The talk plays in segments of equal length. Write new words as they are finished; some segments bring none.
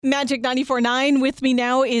Magic 94.9 with me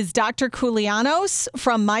now is Dr. Koulianos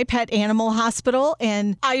from My Pet Animal Hospital.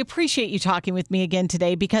 And I appreciate you talking with me again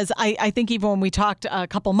today because I think even when we talked a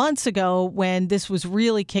couple months ago when this was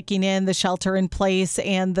really kicking in, the shelter in place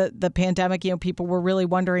and the pandemic, people were really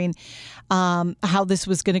wondering how this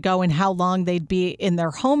was going to go and how long they'd be in their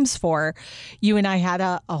homes for. You and I had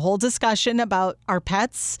a whole discussion about our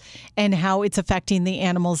pets and how it's affecting the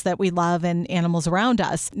animals that we love and animals around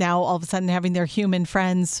us. Now, all of a sudden, having their human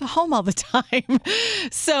friends home all the time.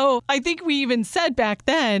 So I think we even said back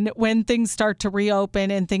then when things start to reopen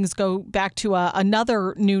and things go back to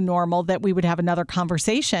another new normal that we would have another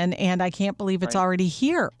conversation. And I can't believe it's already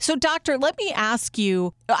here. So doctor, let me ask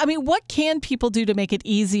you, what can people do to make it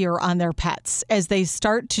easier on their pets as they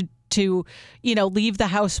start to leave the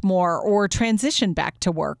house more or transition back to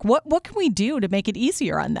work? What can we do to make it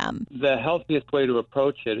easier on them? The healthiest way to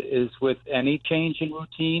approach it is with any change in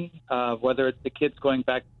routine, whether it's the kids going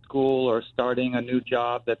back to school or starting a new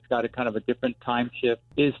job that's got a kind of a different time shift,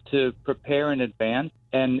 is to prepare in advance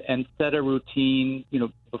and set a routine,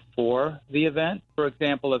 before the event. For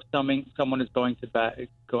example, if someone is going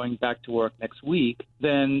back to work next week,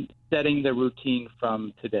 then setting the routine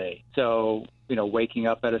from today. So, waking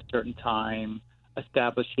up at a certain time,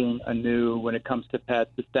 establishing when it comes to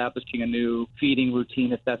pets, establishing a new feeding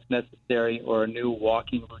routine if that's necessary, or a new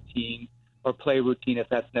walking routine or play routine if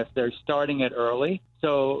that's necessary, starting it early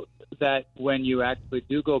so that when you actually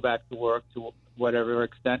do go back to work to whatever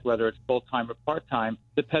extent, whether it's full-time or part-time,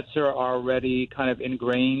 the pets are already kind of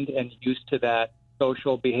ingrained and used to that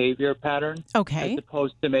social behavior pattern. Okay. As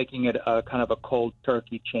opposed to making it a kind of a cold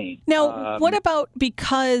turkey change. Now, what about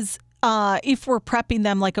because if we're prepping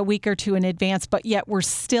them like a week or two in advance, but yet we're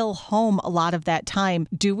still home a lot of that time,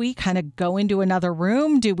 do we kind of go into another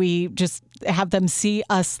room? Do we just have them see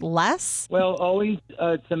us less? Well, always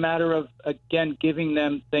it's a matter of, again, giving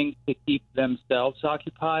them things to keep themselves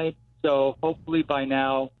occupied. So hopefully by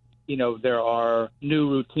now, there are new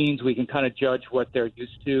routines. We can kind of judge what they're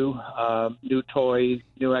used to, new toys,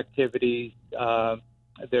 new activities.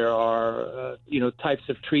 There are, types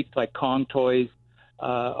of treats like Kong toys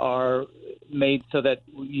are made so that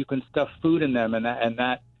you can stuff food in them, and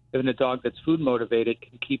that even a dog that's food motivated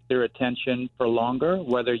can keep their attention for longer,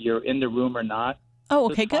 whether you're in the room or not. Oh,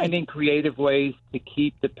 okay, good. Finding creative ways to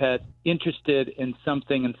keep the pet interested in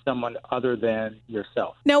something and someone other than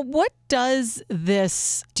yourself. Now, what does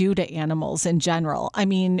this do to animals in general?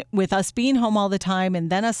 With us being home all the time and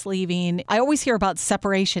then us leaving, I always hear about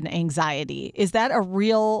separation anxiety. Is that a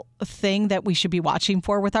real thing that we should be watching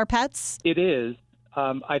for with our pets? It is.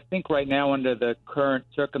 I think right now, under the current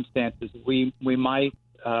circumstances, we might,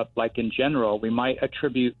 like in general, we might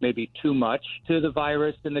attribute maybe too much to the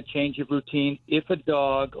virus and the change of routine. If a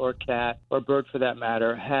dog or cat or bird, for that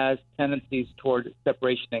matter, has tendencies toward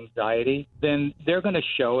separation anxiety, then they're going to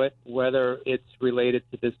show it, whether it's related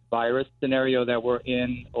to this virus scenario that we're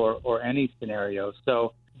in or any scenario.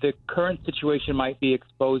 So the current situation might be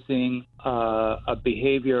exposing a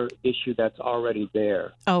behavior issue that's already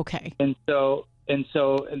there. Okay. And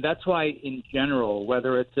that's why, in general,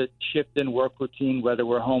 whether it's a shift in work routine, whether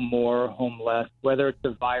we're home more, home less, whether it's a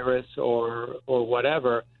virus or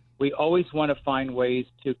whatever, we always want to find ways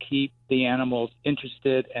to keep the animals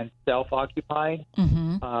interested and self-occupied,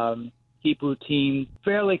 keep routine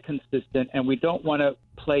fairly consistent, and we don't want to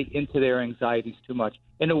play into their anxieties too much.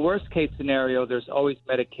 In a worst-case scenario, there's always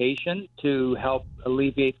medication to help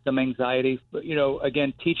alleviate some anxiety. But,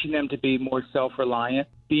 again, teaching them to be more self-reliant,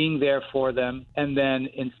 being there for them, and then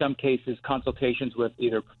in some cases consultations with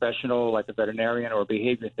either a professional like a veterinarian or a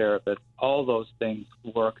behavior therapist. All those things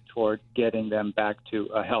work toward getting them back to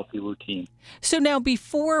a healthy routine. So now,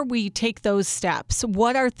 before we take those steps,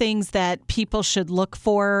 what are things that people should look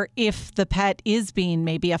for if the pet is being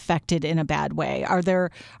maybe affected in a bad way? Are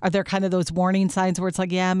there kind of those warning signs where it's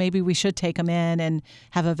like, yeah, maybe we should take them in and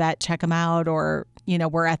have a vet check them out, or,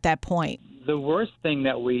 we're at that point? The worst thing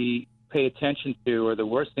that we pay attention to, or the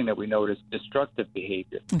worst thing that we notice, destructive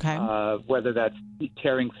behavior. Okay. Whether that's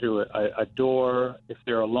tearing through a door, if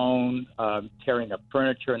they're alone, tearing up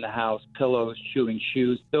furniture in the house, pillows, chewing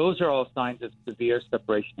shoes. Those are all signs of severe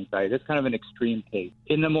separation anxiety. That's kind of an extreme case.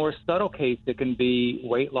 In the more subtle case, it can be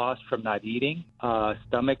weight loss from not eating,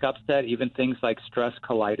 stomach upset, even things like stress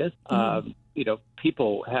colitis.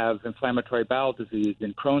 People have inflammatory bowel disease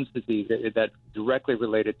and Crohn's disease that's directly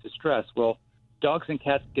related to stress. Well, dogs and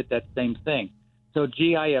cats get that same thing. So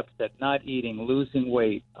GI upset, not eating, losing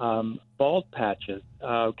weight, bald patches.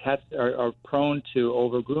 Cats are prone to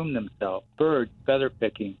overgroom themselves. Birds, feather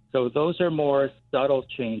picking. So those are more subtle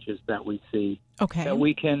changes that we see. Okay. that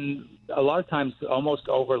we can a lot of times almost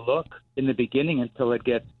overlook in the beginning until it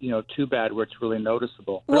gets, too bad where it's really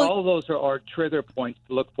noticeable. But all of those are trigger points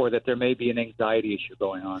to look for that there may be an anxiety issue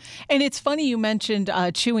going on. And it's funny you mentioned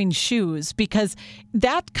chewing shoes, because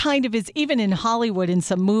that kind of is, even in Hollywood, in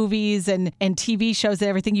some movies and TV shows and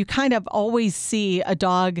everything, you kind of always see a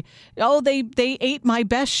dog, they ate my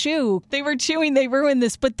best shoe. They were chewing, they ruined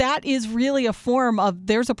this. But that is really a form of,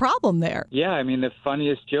 there's a problem there. Yeah, I mean, the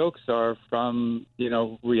funniest jokes are from,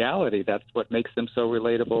 reality. That's what makes them so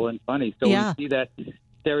relatable and funny. So we see that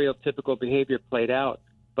stereotypical behavior played out,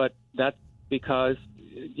 but that's because,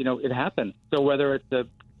 it happens. So whether it's a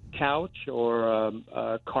couch or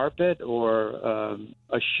a carpet or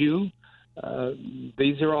a shoe,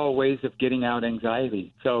 these are all ways of getting out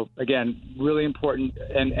anxiety. So again, really important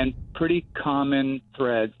and pretty common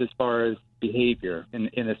threads as far as behavior in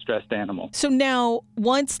a stressed animal. So now,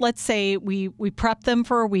 once, let's say we prep them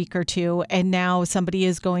for a week or two, and now somebody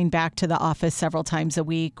is going back to the office several times a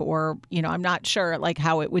week, or, I'm not sure like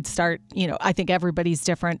how it would start. I think everybody's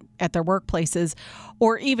different at their workplaces,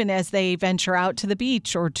 or even as they venture out to the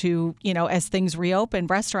beach or to, as things reopen,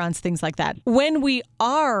 restaurants, things like that. When we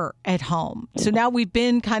are at home, so now we've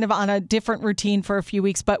been kind of on a different routine for a few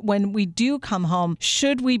weeks, but when we do come home,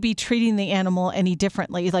 should we be treating the animal any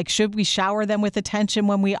differently? Like, should we shower them with attention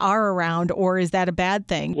when we are around, or is that a bad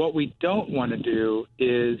thing? What we don't want to do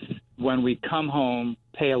is, when we come home,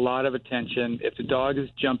 pay a lot of attention. If the dog is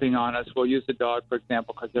jumping on us, we'll use the dog, for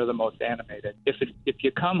example, because they're the most animated. If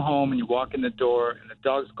you come home and you walk in the door and the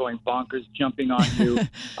dog's going bonkers, jumping on you,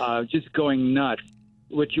 just going nuts,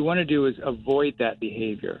 what you want to do is avoid that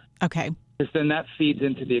behavior. Okay. Because then that feeds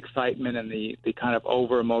into the excitement and the kind of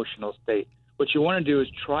over-emotional state. What you want to do is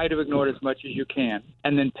try to ignore it as much as you can,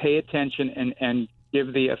 and then pay attention and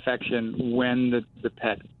give the affection when the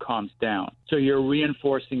pet calms down. So you're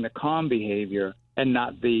reinforcing the calm behavior and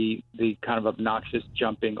not the kind of obnoxious,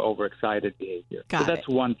 jumping, overexcited behavior. So that's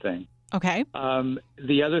one thing. Okay.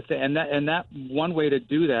 The other thing, and that one way to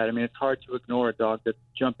do that, I mean, it's hard to ignore a dog that's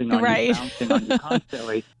jumping on you, bouncing on you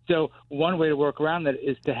constantly. So one way to work around that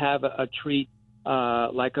is to have a treat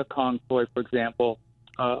like a Kong toy, for example,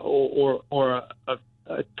 or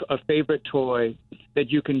a favorite toy that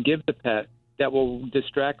you can give the pet that will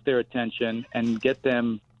distract their attention and get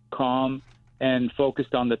them calm and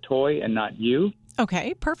focused on the toy and not you.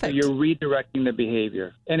 Okay, perfect. So you're redirecting the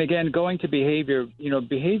behavior. And again, going to behavior,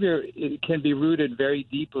 behavior it can be rooted very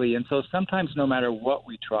deeply. And so sometimes no matter what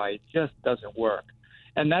we try, it just doesn't work.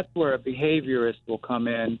 And that's where a behaviorist will come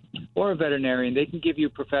in, or a veterinarian. They can give you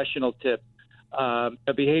professional tips. A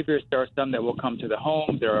behaviorist, there are some that will come to the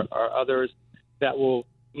home. There are others that will,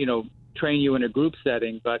 train you in a group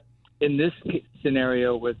setting. But in this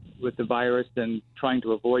scenario with the virus and trying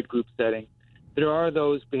to avoid group setting, there are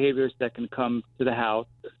those behaviors that can come to the house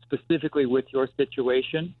specifically with your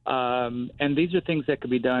situation. And these are things that can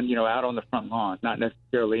be done, out on the front lawn, not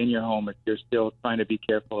necessarily in your home if you're still trying to be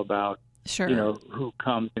careful about, who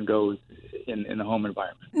comes and goes in the home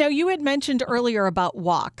environment. Now, you had mentioned earlier about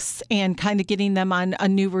walks and kind of getting them on a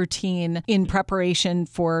new routine in preparation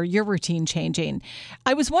for your routine changing.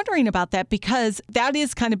 I was wondering about that because that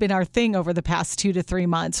has kind of been our thing over the past 2 to 3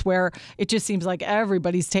 months, where it just seems like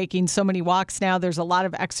everybody's taking so many walks now. There's a lot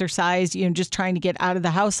of exercise, just trying to get out of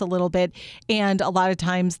the house a little bit. And a lot of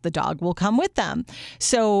times the dog will come with them.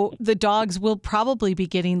 So the dogs will probably be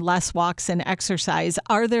getting less walks and exercise.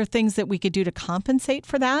 Are there things that we could do to compensate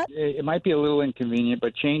for that? It might be a little inconvenient,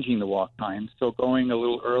 but changing the walk time. So going a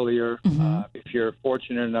little earlier, if you're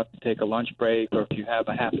fortunate enough to take a lunch break, or if you have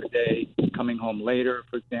a half a day coming home later,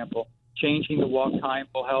 for example, changing the walk time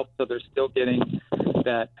will help so they're still getting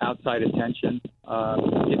that outside attention.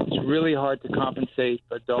 It's really hard to compensate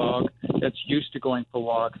a dog that's used to going for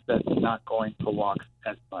walks that's not going for walks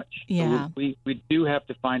as much. Yeah. So we do have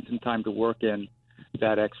to find some time to work in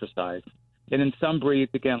that exercise. And in some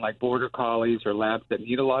breeds, again, like Border Collies or Labs that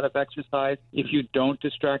need a lot of exercise, if you don't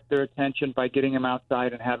distract their attention by getting them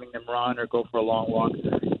outside and having them run or go for a long walk,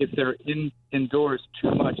 if they're indoors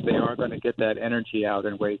too much, they are going to get that energy out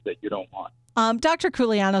in ways that you don't want. Dr.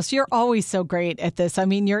 Koulianos, you're always so great at this. I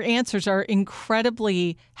mean, your answers are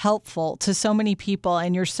incredibly helpful to so many people,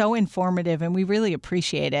 and you're so informative, and we really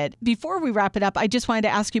appreciate it. Before we wrap it up, I just wanted to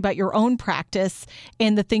ask you about your own practice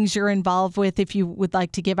and the things you're involved with, if you would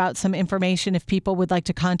like to give out some information, if people would like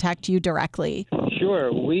to contact you directly.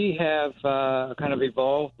 Sure. We have kind of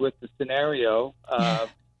evolved with the scenario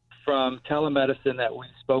from telemedicine that we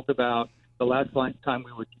spoke about the last time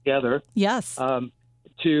we were together. Yes.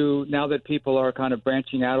 To now that people are kind of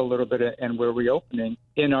branching out a little bit and we're reopening,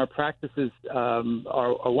 in our practices,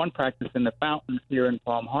 our one practice in the Fountain here in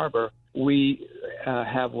Palm Harbor, we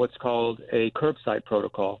have what's called a curbside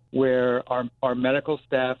protocol, where our medical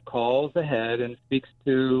staff calls ahead and speaks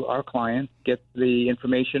to our clients, gets the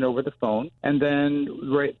information over the phone, and then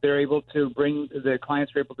the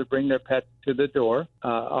clients are able to bring their pets to the door.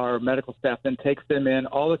 Our medical staff then takes them in.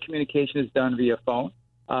 All the communication is done via phone.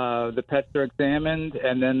 The pets are examined,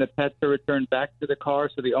 and then the pets are returned back to the car,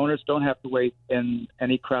 so the owners don't have to wait in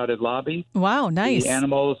any crowded lobby. Wow, nice. The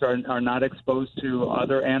animals are not exposed to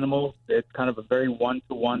other animals. It's kind of a very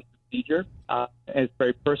one-to-one procedure. It's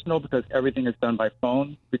very personal because everything is done by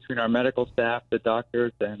phone between our medical staff, the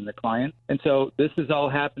doctors, and the client. And so this is all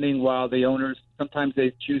happening while the owners, sometimes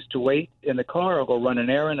they choose to wait in the car or go run an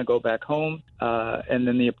errand and go back home, and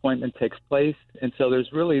then the appointment takes place. And so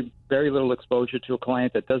there's really very little exposure to a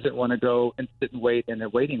client that doesn't want to go and sit and wait in a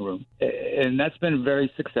waiting room. And that's been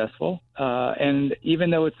very successful. And even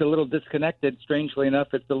though it's a little disconnected, strangely enough,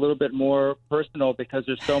 it's a little bit more personal because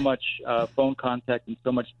there's so much phone contact and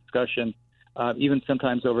so much discussion, even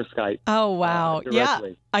sometimes over Skype. Oh, wow. Yeah,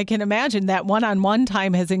 I can imagine that one-on-one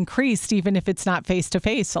time has increased, even if it's not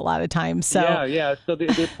face-to-face a lot of times. So Yeah. So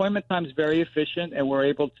the appointment time is very efficient, and we're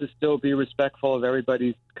able to still be respectful of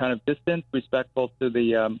everybody's kind of distance, respectful to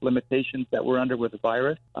the limitations that we're under with the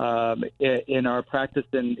virus. In our practice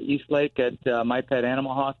in Eastlake at My Pet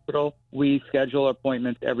Animal Hospital, we schedule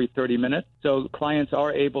appointments every 30 minutes. So clients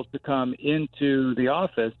are able to come into the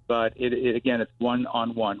office, but again, it's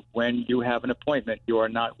one-on-one. When you have an appointment, you are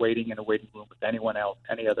not waiting in a waiting room with anyone else,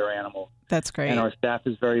 any other animal. That's great. And our staff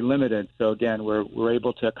is very limited. So again, we're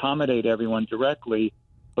able to accommodate everyone directly,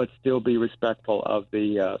 but still be respectful of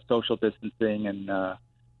the social distancing and the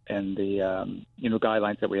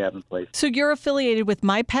guidelines that we have in place. So you're affiliated with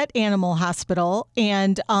My Pet Animal Hospital,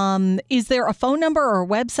 and is there a phone number or a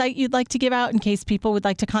website you'd like to give out in case people would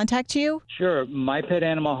like to contact you? Sure. My Pet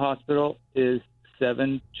Animal Hospital is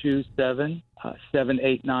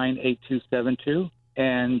 727-789-8272.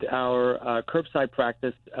 And our curbside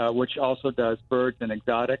practice, which also does birds and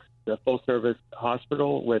exotics, the full-service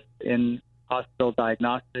hospital with in-hospital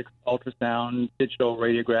diagnostics, ultrasound, digital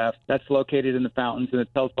radiographs, that's located in the Fountains, and the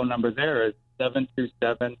telephone number there is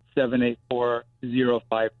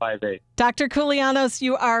 727-784-0558. Dr. Koulianos,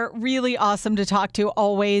 you are really awesome to talk to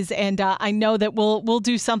always, and I know that we'll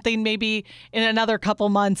do something maybe in another couple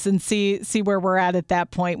months and see where we're at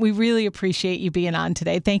that point. We really appreciate you being on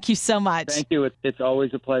today. Thank you so much. Thank you. It's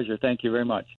always a pleasure. Thank you very much.